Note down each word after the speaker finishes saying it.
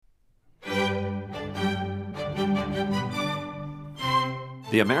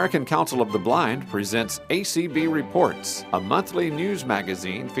The American Council of the Blind presents ACB Reports, a monthly news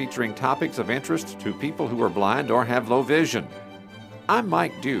magazine featuring topics of interest to people who are blind or have low vision. I'm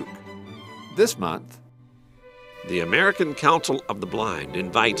Mike Duke. This month, the American Council of the Blind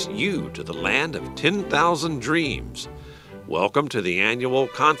invites you to the land of 10,000 dreams. Welcome to the annual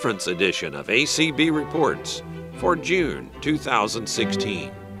conference edition of ACB Reports for June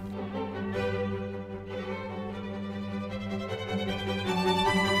 2016.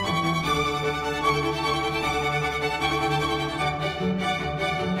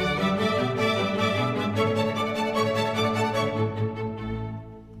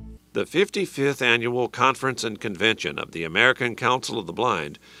 The 55th Annual Conference and Convention of the American Council of the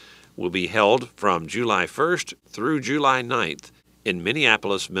Blind will be held from July 1st through July 9th in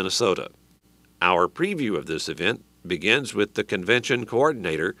Minneapolis, Minnesota. Our preview of this event begins with the convention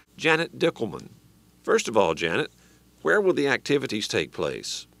coordinator, Janet Dickelman. First of all, Janet, where will the activities take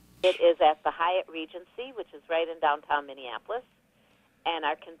place? It is at the Hyatt Regency, which is right in downtown Minneapolis, and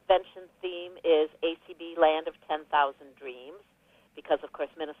our convention theme is ACB Land of 10,000 Dreams, because, of course,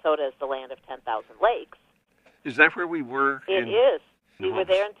 Minnesota is the land of 10,000 lakes. Is that where we were? It is. We were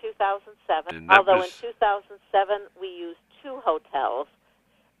there in 2007, although in 2007 we used 2 hotels,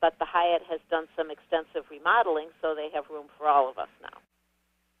 but the Hyatt has done some extensive remodeling, so they have room for all of us now.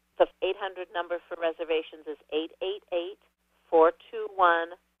 The 800 number for reservations is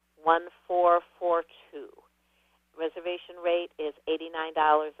 888-421-1442. Reservation rate is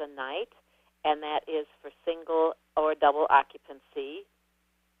 $89 a night, and that is for single or double occupancy.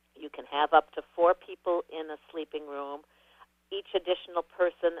 You can have up to 4 people in a sleeping room. Each additional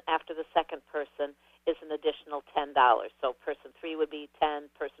person after the second person is an additional $10. So person 3 would be 10,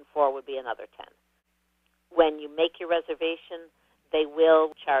 person 4 would be another 10. When you make your reservation, they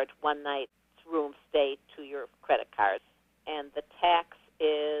will charge one night's room stay to your credit card, and the tax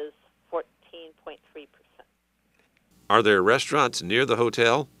is 14.3%. Are there restaurants near the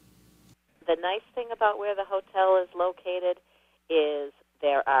hotel? The nice thing about where the hotel is located is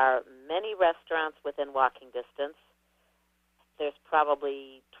there are many restaurants within walking distance. There's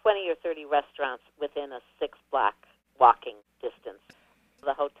probably 20 or 30 restaurants within a 6-block walking distance.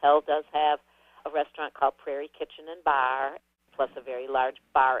 The hotel does have a restaurant called Prairie Kitchen and Bar, plus a very large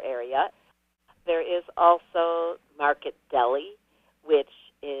bar area. There is also Market Deli,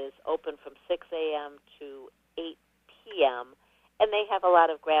 which is open from 6 a.m. to 8 p.m., and they have a lot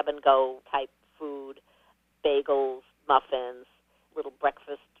of grab-and-go type food, bagels, muffins, little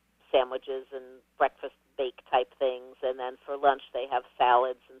breakfast sandwiches and breakfast bake type things. And then for lunch they have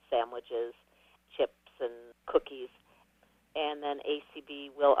salads and sandwiches, chips and cookies. And then ACB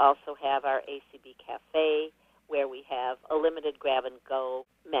will also have our ACB Cafe, where we have a limited grab-and-go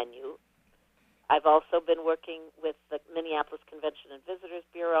menu. I've also been working with the Minneapolis Convention and Visitors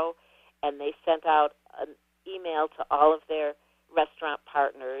Bureau, and they sent out an email to all of their restaurant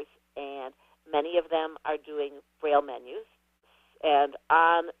partners, and many of them are doing Braille menus. And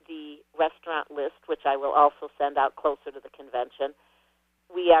on the restaurant list, which I will also send out closer to the convention,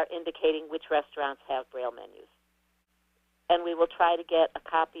 we are indicating which restaurants have Braille menus. And we will try to get a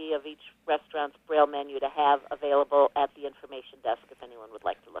copy of each restaurant's Braille menu to have available at the information desk if anyone would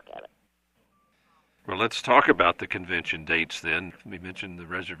like to look at it. Well, let's talk about the convention dates then. We mentioned the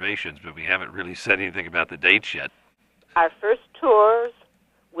reservations, but we haven't really said anything about the dates yet. Our first tours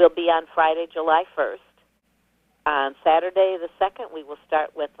will be on Friday, July 1st. On Saturday the 2nd, we will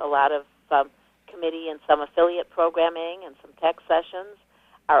start with a lot of committee and some affiliate programming and some tech sessions.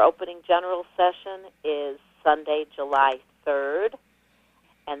 Our opening general session is Sunday, July 3rd,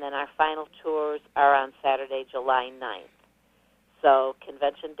 and then our final tours are on Saturday, July 9th. So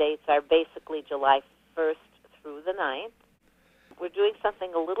convention dates are basically July 1st through the 9th. We're doing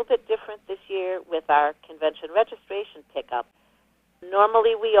something a little bit different this year with our convention registration pickup.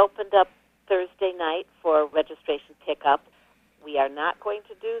 Normally we opened up Thursday night for registration pickup. We are not going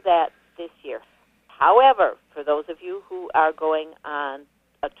to do that this year. However, for those of you who are going on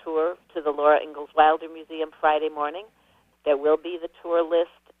a tour to the Laura Ingalls Wilder Museum Friday morning, there will be the tour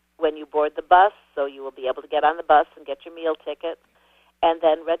list when you board the bus, so you will be able to get on the bus and get your meal tickets. And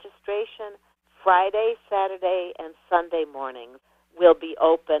then registration Friday, Saturday, and Sunday mornings will be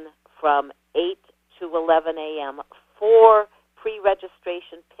open from 8 to 11 a.m. for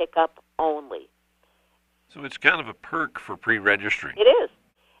pre-registration pickup only. So it's kind of a perk for pre-registering. It is.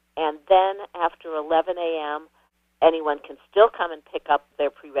 And then after 11 a.m., anyone can still come and pick up their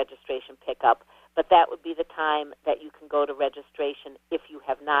pre-registration pickup, but that would be the time that you can go to registration if you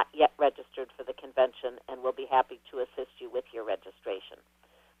have not yet registered for the convention, and we'll be happy to assist you with your registration.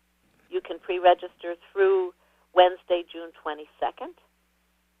 You can pre-register through Wednesday, June 22nd,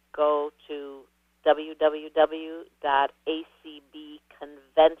 go to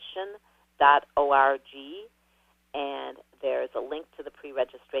www.acbconvention.org, and there's a link to the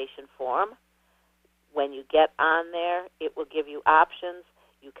pre-registration form. When you get on there, it will give you options.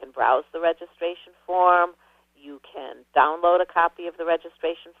 You can browse the registration form. You can download a copy of the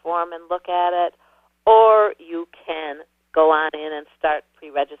registration form and look at it, or you can go on in and start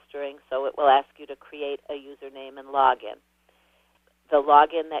pre-registering, so it will ask you to create a username and login. The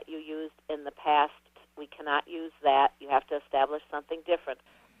login that you used in the past, we cannot use that. You have to establish something different.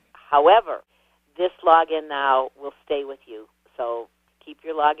 However, this login now will stay with you. So keep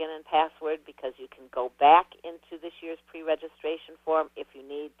your login and password, because you can go back into this year's pre-registration form if you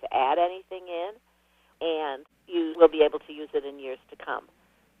need to add anything in, and you will be able to use it in years to come.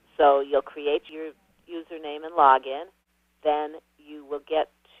 So you'll create your username and login. Then you will get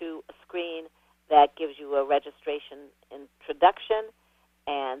to a screen that gives you a registration introduction,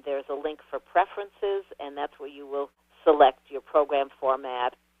 and there's a link for preferences, and that's where you will select your program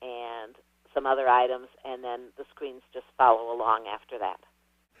format and some other items, and then the screens just follow along after that.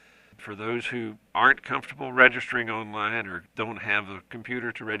 For those who aren't comfortable registering online or don't have a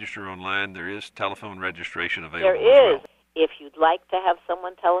computer to register online, there is telephone registration available. There is. As well. If you'd like to have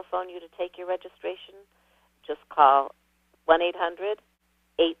someone telephone you to take your registration, just call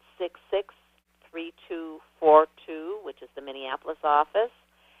 1-800-866-3242, which is the Minneapolis office.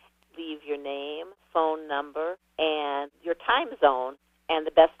 Leave your name, phone number, and your time zone, and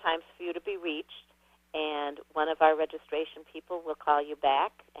the best times for you to be reached. And one of our registration people will call you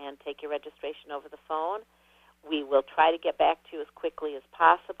back and take your registration over the phone. We will try to get back to you as quickly as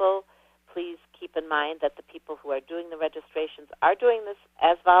possible. Please keep in mind that the people who are doing the registrations are doing this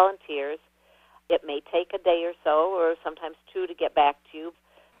as volunteers. It may take a day or so, or sometimes two, to get back to you.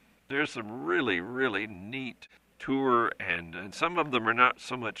 There's some really, really neat tour, and some of them are not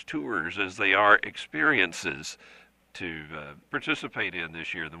so much tours as they are experiences to participate in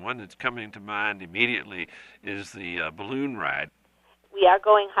this year. The one that's coming to mind immediately is the balloon ride. We are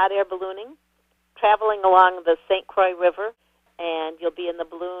going hot air ballooning, traveling along the St. Croix River, and you'll be in the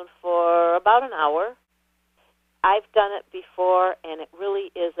balloon for about an hour. I've done it before, and it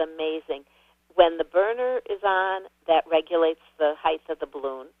really is amazing. When the burner is on, that regulates the height of the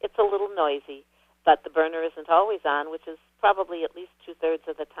balloon. It's a little noisy, but the burner isn't always on, which is probably at least two-thirds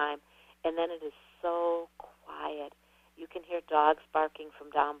of the time. And then it is so quiet. You can hear dogs barking from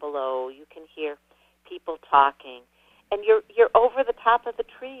down below. You can hear people talking. And you're over the top of the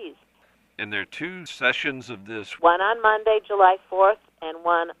trees. And there are two sessions of this. One on Monday, July 4th, and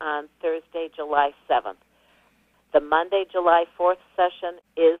one on Thursday, July 7th. The Monday, July 4th session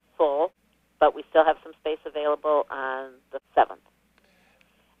is full, but we still have some space available on the 7th.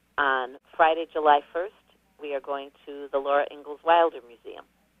 On Friday, July 1st, we are going to the Laura Ingalls Wilder Museum.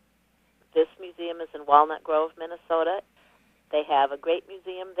 This museum is in Walnut Grove, Minnesota. They have a great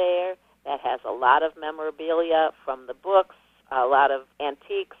museum there that has a lot of memorabilia from the books, a lot of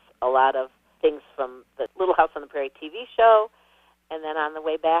antiques, a lot of things from the Little House on the Prairie TV show. And then on the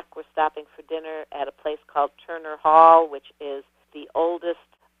way back, we're stopping for dinner at a place called Turner Hall, which is the oldest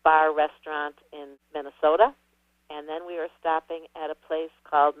bar restaurant in Minnesota. And then we are stopping at a place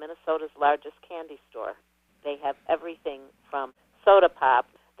called Minnesota's largest candy store. They have everything from soda pop.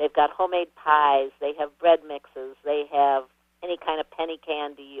 They've got homemade pies. They have bread mixes. They have any kind of penny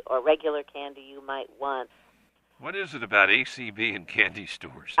candy or regular candy you might want. What is it about ACB and candy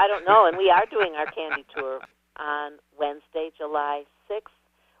stores? I don't know, and we are doing our candy tour on Wednesday, July 6th.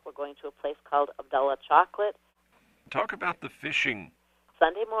 We're going to a place called Abdullah Chocolate. Talk about the fishing.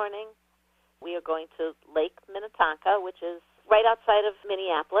 Sunday morning, we are going to Lake Minnetonka, which is right outside of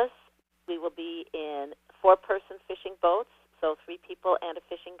Minneapolis. We will be in 4-person fishing boats, so 3 people and a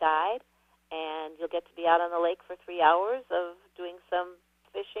fishing guide, and you'll get to be out on the lake for 3 hours of doing some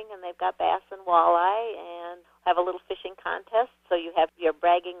fishing, and they've got bass and walleye, and have a little fishing contest, so you have your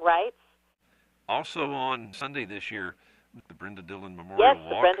bragging rights. Also on Sunday this year, the Brenda Dillon Memorial Walk. Yes, Walk.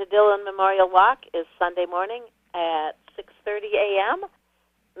 the Brenda Dillon Memorial Walk is Sunday morning at 6:30 a.m.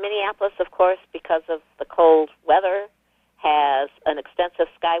 Minneapolis, of course, because of the cold weather, has an extensive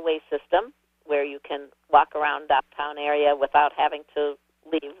skyway system where you can walk around downtown area without having to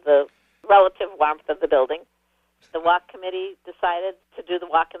leave the relative warmth of the building. The walk committee decided to do the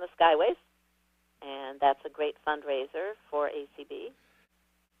walk in the skyways, and that's a great fundraiser for ACB.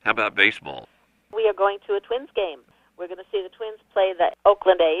 How about baseball? We are going to a Twins game. We're going to see the Twins play the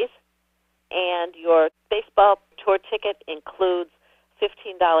Oakland A's, and your baseball tour ticket includes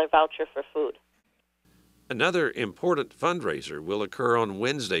 $15 voucher for food. Another important fundraiser will occur on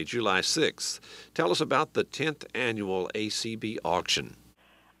Wednesday, July 6th. Tell us about the 10th annual ACB auction.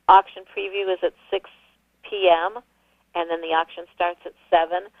 auction preview is at 6 p.m., and then the auction starts at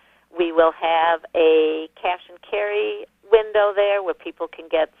 7. We will have a cash and carry window there where people can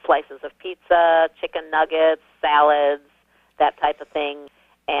get slices of pizza, chicken nuggets, salads, that type of thing,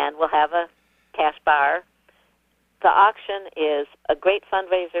 and we'll have a cash bar. The auction is a great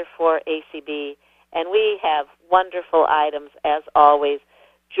fundraiser for ACB, and we have wonderful items as always.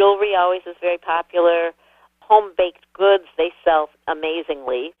 Jewelry always is very popular. Home-baked goods, they sell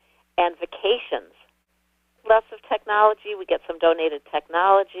amazingly. And vacations. Lots of technology. We get some donated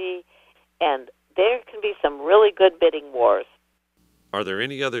technology, and there can be some really good bidding wars. Are there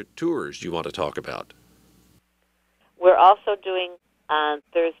any other tours you want to talk about? We're also doing on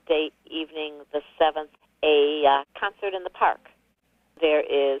Thursday evening, the 7th, a concert in the park. There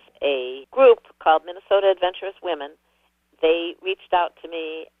is a group called Minnesota Adventurous Women. They reached out to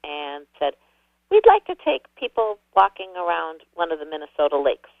me and said, we'd like to take people walking around one of the Minnesota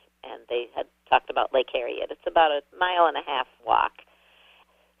lakes. And they had talked about Lake Harriet. It's about a 1.5-mile walk.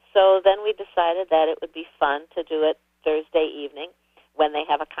 So then we decided that it would be fun to do it Thursday evening when they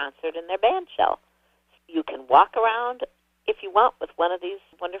have a concert in their band shell. You can walk around if you want with one of these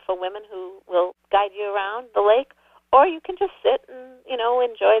wonderful women who will guide you around the lake, or you can just sit and,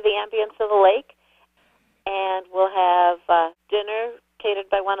 enjoy the ambience of the lake. And we'll have dinner catered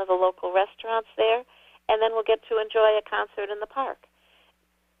by one of the local restaurants there, and then we'll get to enjoy a concert in the park.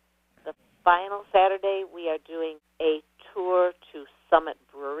 The final Saturday, we are doing a tour to Summit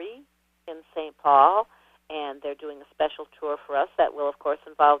Brewery in St. Paul, and they're doing a special tour for us that will, of course,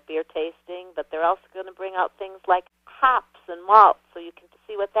 involve beer tasting, but they're also going to bring out things like hops and malts so you can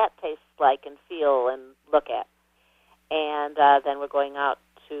see what that tastes like and feel and look at. And then we're going out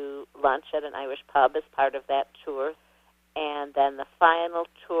to lunch at an Irish pub as part of that tour. And then the final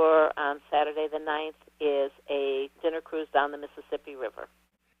tour on Saturday the 9th is a dinner cruise down the Mississippi River.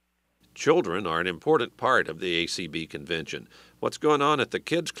 Children are an important part of the ACB convention. What's going on at the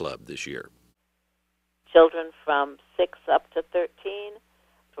Kids Club this year? Children from 6 up to 13.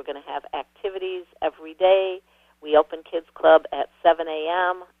 We're going to have activities every day. We open Kids Club at 7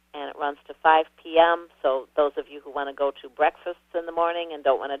 a.m., and it runs to 5 p.m., so those of you who want to go to breakfasts in the morning and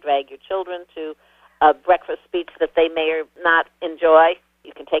don't want to drag your children to a breakfast speech that they may or not enjoy,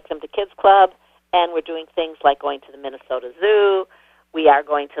 you can take them to Kids Club, and we're doing things like going to the Minnesota Zoo. We are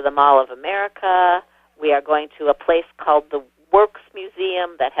going to the Mall of America. We are going to a place called the Works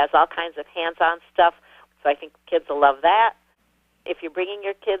Museum that has all kinds of hands-on stuff, so I think kids will love that. If you're bringing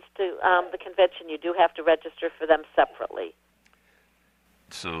your kids to the convention, you do have to register for them separately.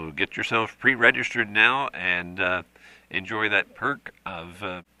 So get yourself pre-registered now and enjoy that perk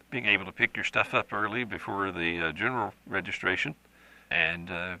of being able to pick your stuff up early before the general registration. And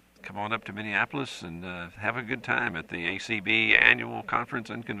come on up to Minneapolis and have a good time at the ACB Annual Conference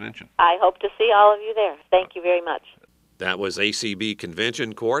and Convention. I hope to see all of you there. Thank you very much. That was ACB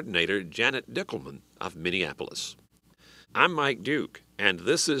Convention Coordinator Janet Dickelman of Minneapolis. I'm Mike Duke, and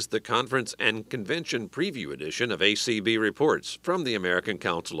this is the Conference and Convention Preview Edition of ACB Reports from the American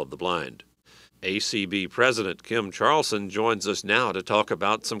Council of the Blind. ACB President Kim Charlson joins us now to talk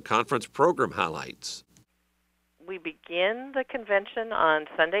about some conference program highlights. We begin the convention on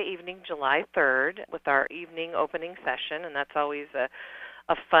Sunday evening, July 3rd, with our evening opening session, and that's always a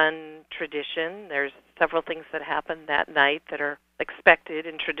fun tradition. There's several things that happen that night that are expected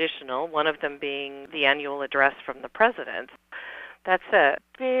and traditional, one of them being the annual address from the president. That's a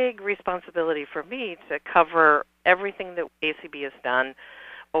big responsibility for me to cover everything that ACB has done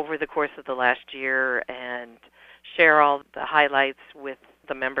over the course of the last year and share all the highlights with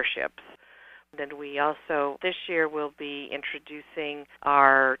the memberships. Then we also, this year, will be introducing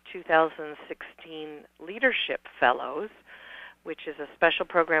our 2016 Leadership Fellows, which is a special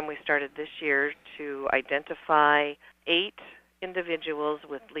program we started this year to identify 8 individuals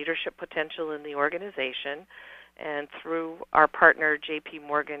with leadership potential in the organization, and through our partner JP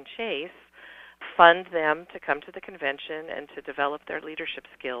Morgan Chase, fund them to come to the convention and to develop their leadership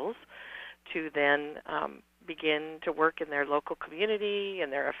skills to then begin to work in their local community, in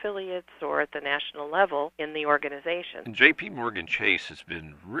their affiliates, or at the national level in the organization. And JP Morgan Chase has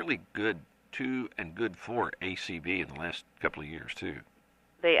been really good to and good for ACB in the last couple of years, too.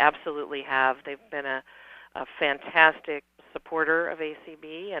 They absolutely have. They've been a fantastic supporter of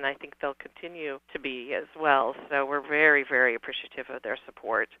ACB, and I think they'll continue to be as well. So we're very, very appreciative of their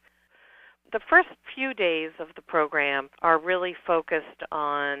support. The first few days of the program are really focused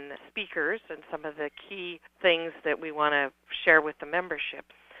on speakers and some of the key things that we want to share with the membership.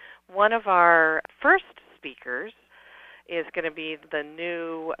 One of our first speakers is going to be the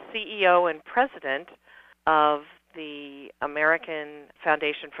new CEO and president of the American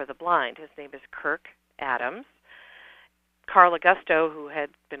Foundation for the Blind. His name is Kirk Adams. Carl Augusto, who had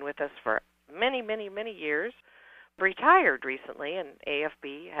been with us for many, many, many years, retired recently, and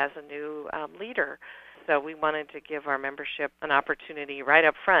AFB has a new leader. So we wanted to give our membership an opportunity right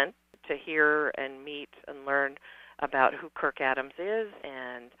up front to hear and meet and learn about who Kirk Adams is,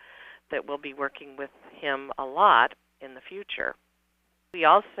 and that we'll be working with him a lot in the future. We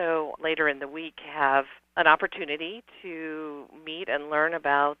also, later in the week, have an opportunity to meet and learn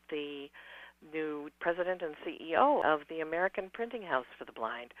about the new president and CEO of the American Printing House for the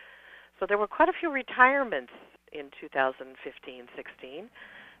Blind. So there were quite a few retirements in 2015-16.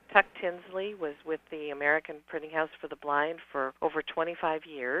 Tuck Tinsley was with the American Printing House for the Blind for over 25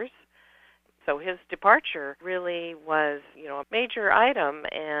 years. So his departure really was, a major item,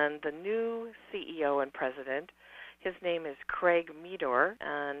 and the new CEO and president, his name is Craig Meador,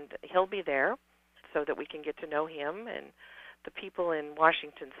 and he'll be there so that we can get to know him, and the people in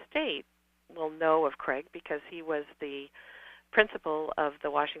Washington State will know of Craig because he was the principal of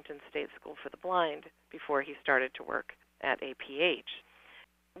the Washington State School for the Blind before he started to work at APH.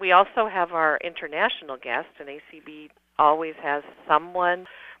 We also have our international guest, and ACB always has someone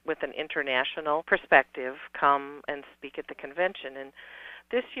with an international perspective come and speak at the convention. And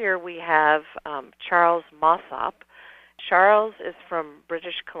this year we have Charles Mossop. Charles is from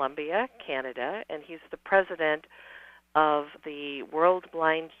British Columbia, Canada, and he's the president of the World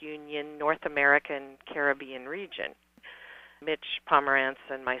Blind Union North American Caribbean region. Mitch Pomerantz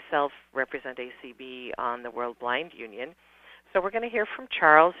and myself represent ACB on the World Blind Union. So we're going to hear from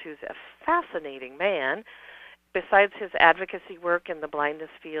Charles, who's a fascinating man. Besides his advocacy work in the blindness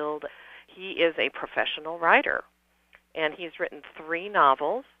field, he is a professional writer, and he's written 3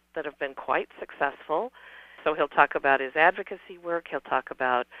 novels that have been quite successful. So he'll talk about his advocacy work, he'll talk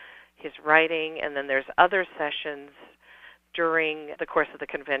about his writing, and then there's other sessions during the course of the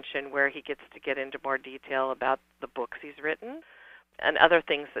convention where he gets to get into more detail about the books he's written and other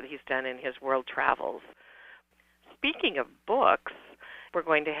things that he's done in his world travels. Speaking of books, we're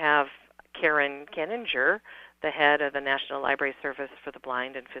going to have Karen Kenninger, the head of the National Library Service for the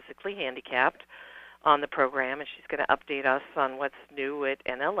Blind and Physically Handicapped, on the program, and she's going to update us on what's new at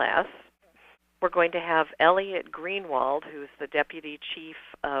NLS. We're going to have Elliot Greenwald, who's the Deputy Chief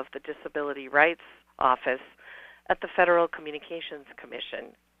of the Disability Rights Office at the Federal Communications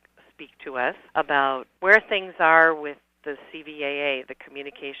Commission, speak to us about where things are with the CVAA, the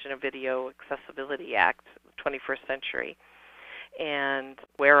Communication and Video Accessibility Act, 21st century, and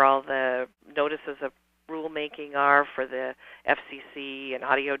where all the notices of rulemaking are for the FCC and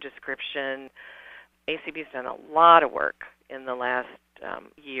audio description. ACB's done a lot of work in the last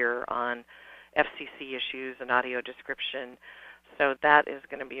year on FCC issues and audio description, so that is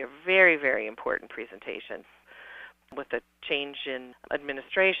going to be a very, very important presentation. With a change in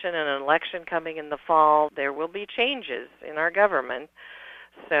administration and an election coming in the fall, there will be changes in our government,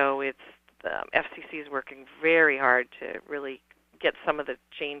 so it's the FCC is working very hard to really get some of the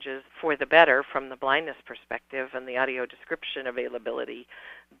changes for the better from the blindness perspective and the audio description availability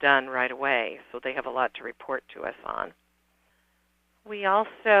done right away. So they have a lot to report to us on. We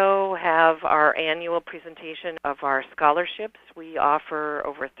also have our annual presentation of our scholarships. We offer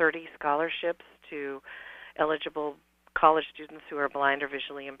over 30 scholarships to eligible college students who are blind or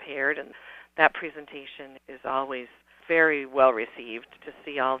visually impaired, and that presentation is always very well received to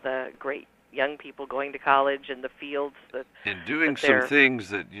see all the great young people going to college in the fields that and doing some things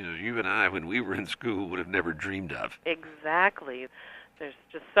that you and I, when we were in school, would have never dreamed of. Exactly. There's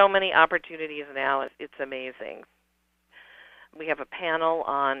just so many opportunities now. It's amazing. We have a panel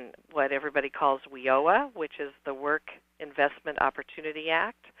on what everybody calls WIOA, which is the Work Investment Opportunity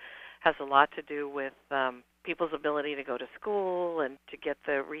Act. Has a lot to do with people's ability to go to school and to get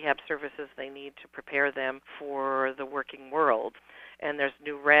the rehab services they need to prepare them for the working world. And there's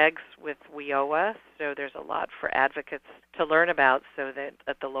new regs with WIOA, so there's a lot for advocates to learn about so that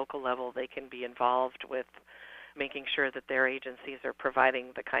at the local level they can be involved with making sure that their agencies are providing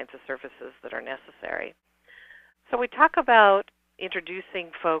the kinds of services that are necessary. So we talk about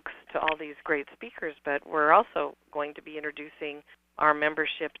introducing folks to all these great speakers, but we're also going to be introducing our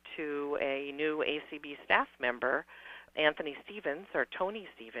membership to a new ACB staff member, Anthony Stevens, or Tony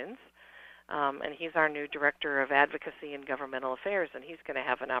Stevens, and he's our new Director of Advocacy and Governmental Affairs, and he's going to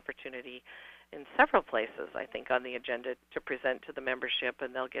have an opportunity in several places, I think, on the agenda to present to the membership,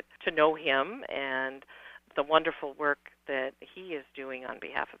 and they'll get to know him and the wonderful work that he is doing on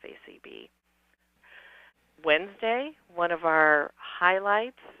behalf of ACB. Wednesday, one of our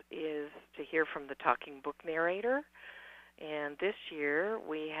highlights is to hear from the talking book narrator. And this year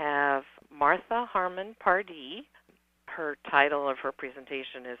we have Martha Harmon Pardee. Her title of her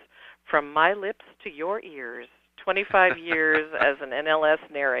presentation is From My Lips to Your Ears, 25 Years as an NLS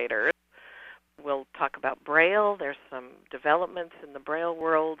Narrator. We'll talk about Braille. There's some developments in the Braille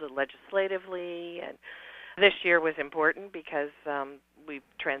world legislatively, and this year was important because we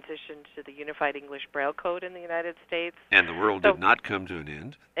transitioned to the Unified English Braille Code in the United States. And the world did not come to an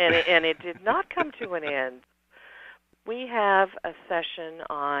end. And it did not come to an end. We have a session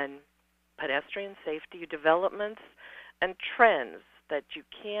on pedestrian safety developments and trends that you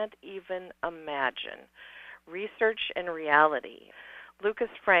can't even imagine. Research and reality. Lucas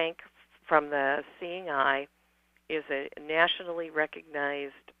Frank from the Seeing Eye is a nationally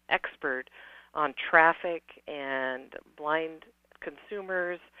recognized expert on traffic and blind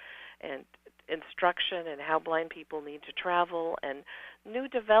consumers and instruction and how blind people need to travel and new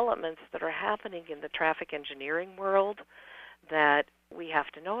developments that are happening in the traffic engineering world that we have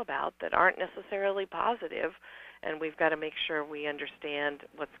to know about that aren't necessarily positive, and we've got to make sure we understand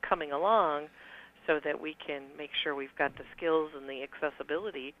what's coming along so that we can make sure we've got the skills and the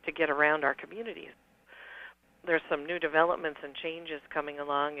accessibility to get around our communities. There's some new developments and changes coming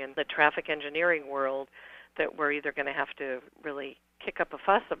along in the traffic engineering world that we're either going to have to really kick up a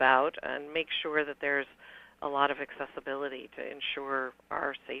fuss about and make sure that there's a lot of accessibility to ensure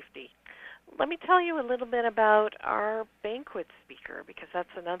our safety. Let me tell you a little bit about our banquet speaker, because that's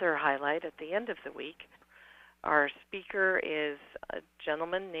another highlight at the end of the week. Our speaker is a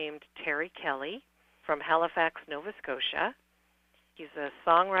gentleman named Terry Kelly from Halifax, Nova Scotia. He's a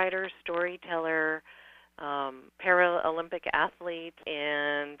songwriter, storyteller, Paralympic athlete,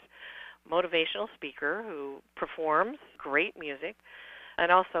 and motivational speaker who performs great music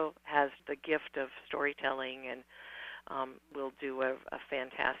and also has the gift of storytelling, and will do a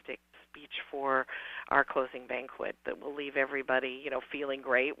fantastic speech for our closing banquet that will leave everybody, feeling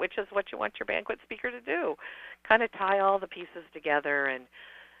great, which is what you want your banquet speaker to do. Kind of tie all the pieces together and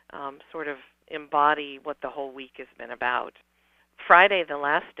sort of embody what the whole week has been about. Friday, the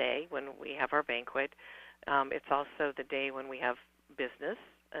last day when we have our banquet, it's also the day when we have business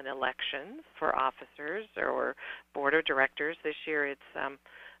and elections for officers or board of directors. This year it's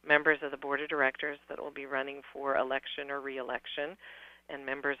members of the board of directors that will be running for election or re-election, and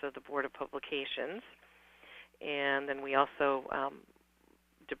members of the Board of Publications. And then we also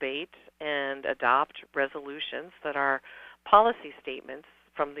debate and adopt resolutions that are policy statements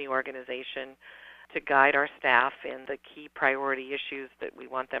from the organization to guide our staff in the key priority issues that we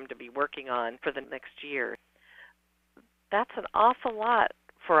want them to be working on for the next year. That's an awful lot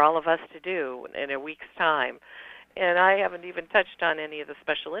for all of us to do in a week's time. And I haven't even touched on any of the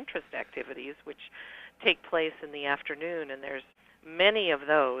special interest activities which take place in the afternoon, and there's many of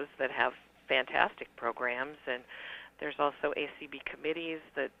those that have fantastic programs, and there's also ACB committees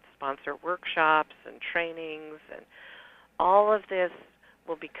that sponsor workshops and trainings, and all of this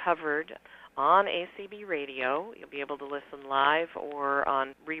will be covered on ACB Radio. You'll be able to listen live or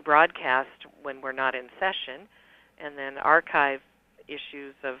on rebroadcast when we're not in session, and then archive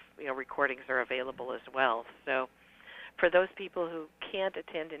issues of recordings are available as well. So for those people who can't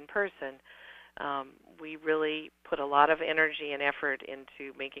attend in person, we really put a lot of energy and effort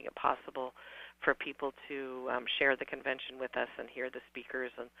into making it possible for people to share the convention with us and hear the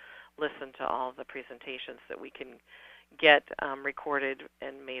speakers and listen to all the presentations that we can get recorded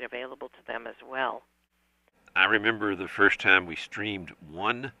and made available to them as well. I remember the first time we streamed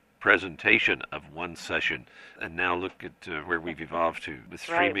one presentation of one session, and now look at where we've evolved to with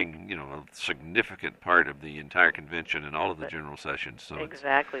streaming, right. A significant part of the entire convention and all of the general sessions. So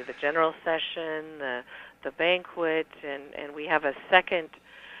exactly, the general session, the banquet, and we have a second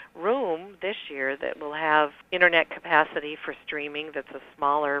room this year that will have internet capacity for streaming. That's a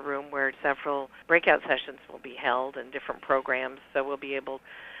smaller room where several breakout sessions will be held and different programs, so we'll be able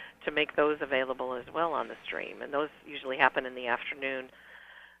to make those available as well on the stream, and those usually happen in the afternoon.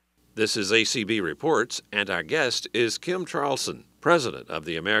 This is ACB Reports, and our guest is Kim Charlson, President of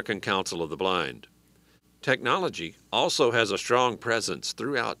the American Council of the Blind. Technology also has a strong presence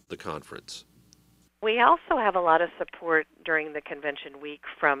throughout the conference. We also have a lot of support during the convention week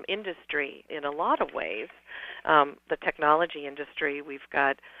from industry in a lot of ways. The technology industry, we've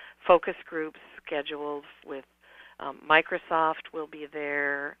got focus groups scheduled with Microsoft will be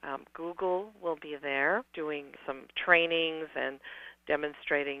there, Google will be there doing some trainings and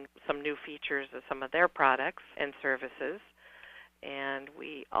demonstrating some new features of some of their products and services. And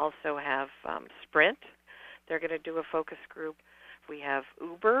we also have Sprint. They're going to do a focus group. We have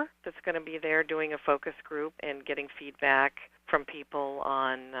Uber that's going to be there doing a focus group and getting feedback from people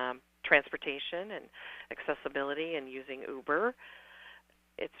on transportation and accessibility and using Uber.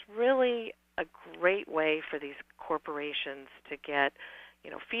 It's really a great way for these corporations to get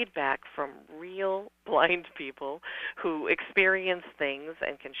feedback from real blind people who experience things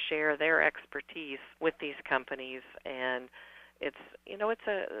and can share their expertise with these companies. And it's in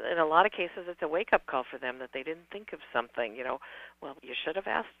a lot of cases it's a wake-up call for them that they didn't think of something. Well, you should have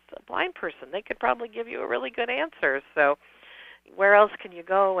asked a blind person. They could probably give you a really good answer. So where else can you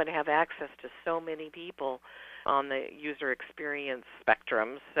go and have access to so many people on the user experience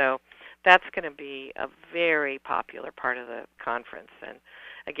spectrum? So that's going to be a very popular part of the conference. And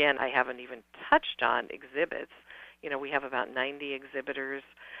again, I haven't even touched on exhibits. We have about 90 exhibitors,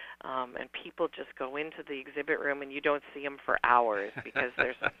 and people just go into the exhibit room and you don't see them for hours because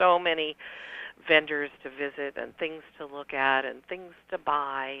there's so many vendors to visit and things to look at and things to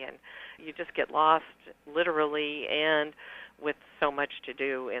buy, and you just get lost literally and with so much to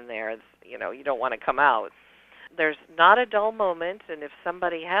do in there. You don't want to come out. There's not a dull moment, and if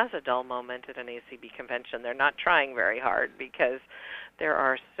somebody has a dull moment at an ACB convention, they're not trying very hard, because there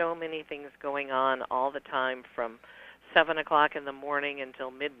are so many things going on all the time from 7 o'clock in the morning until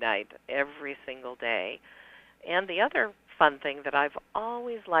midnight every single day. And the other fun thing that I've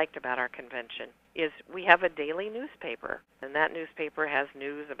always liked about our convention is we have a daily newspaper, and that newspaper has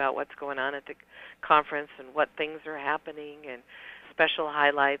news about what's going on at the conference and what things are happening and special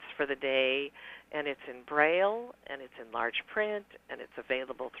highlights for the day. And it's in Braille, and it's in large print, and it's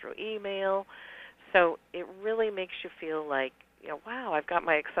available through email. So it really makes you feel like, wow, I've got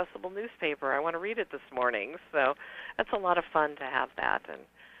my accessible newspaper. I want to read it this morning. So that's a lot of fun to have that and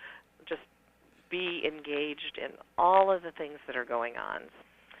just be engaged in all of the things that are going on.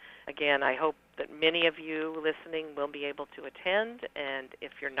 Again, I hope that many of you listening will be able to attend, and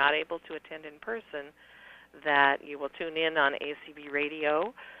if you're not able to attend in person, that you will tune in on ACB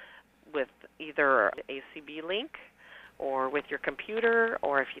Radio with either an ACB link or with your computer,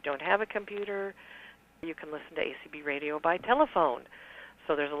 or if you don't have a computer, you can listen to ACB Radio by telephone.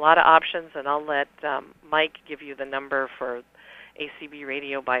 So there's a lot of options, and I'll let Mike give you the number for ACB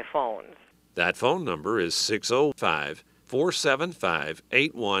Radio by phone. That phone number is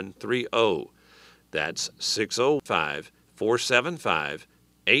 605-475-8130. That's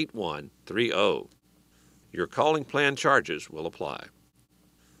 605-475-8130. Your calling plan charges will apply.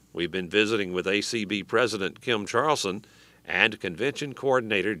 We've been visiting with ACB President Kim Charlson and Convention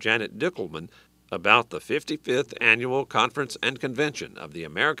Coordinator Janet Dickelman about the 55th Annual Conference and Convention of the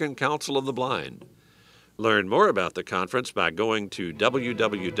American Council of the Blind. Learn more about the conference by going to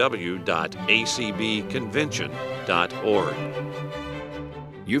www.acbconvention.org.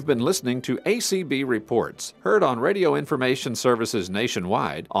 You've been listening to ACB Reports, heard on Radio Information Services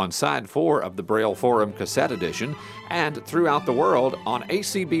nationwide, on Side 4 of the Braille Forum Cassette Edition, and throughout the world on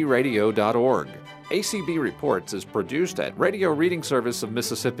acbradio.org. ACB Reports is produced at Radio Reading Service of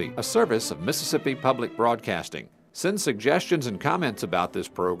Mississippi, a service of Mississippi Public Broadcasting. Send suggestions and comments about this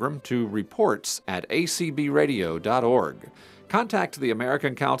program to reports@acbradio.org. Contact the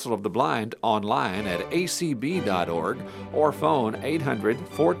American Council of the Blind online at acb.org or phone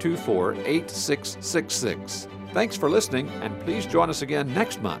 800-424-8666. Thanks for listening, and please join us again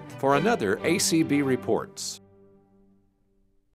next month for another ACB Reports.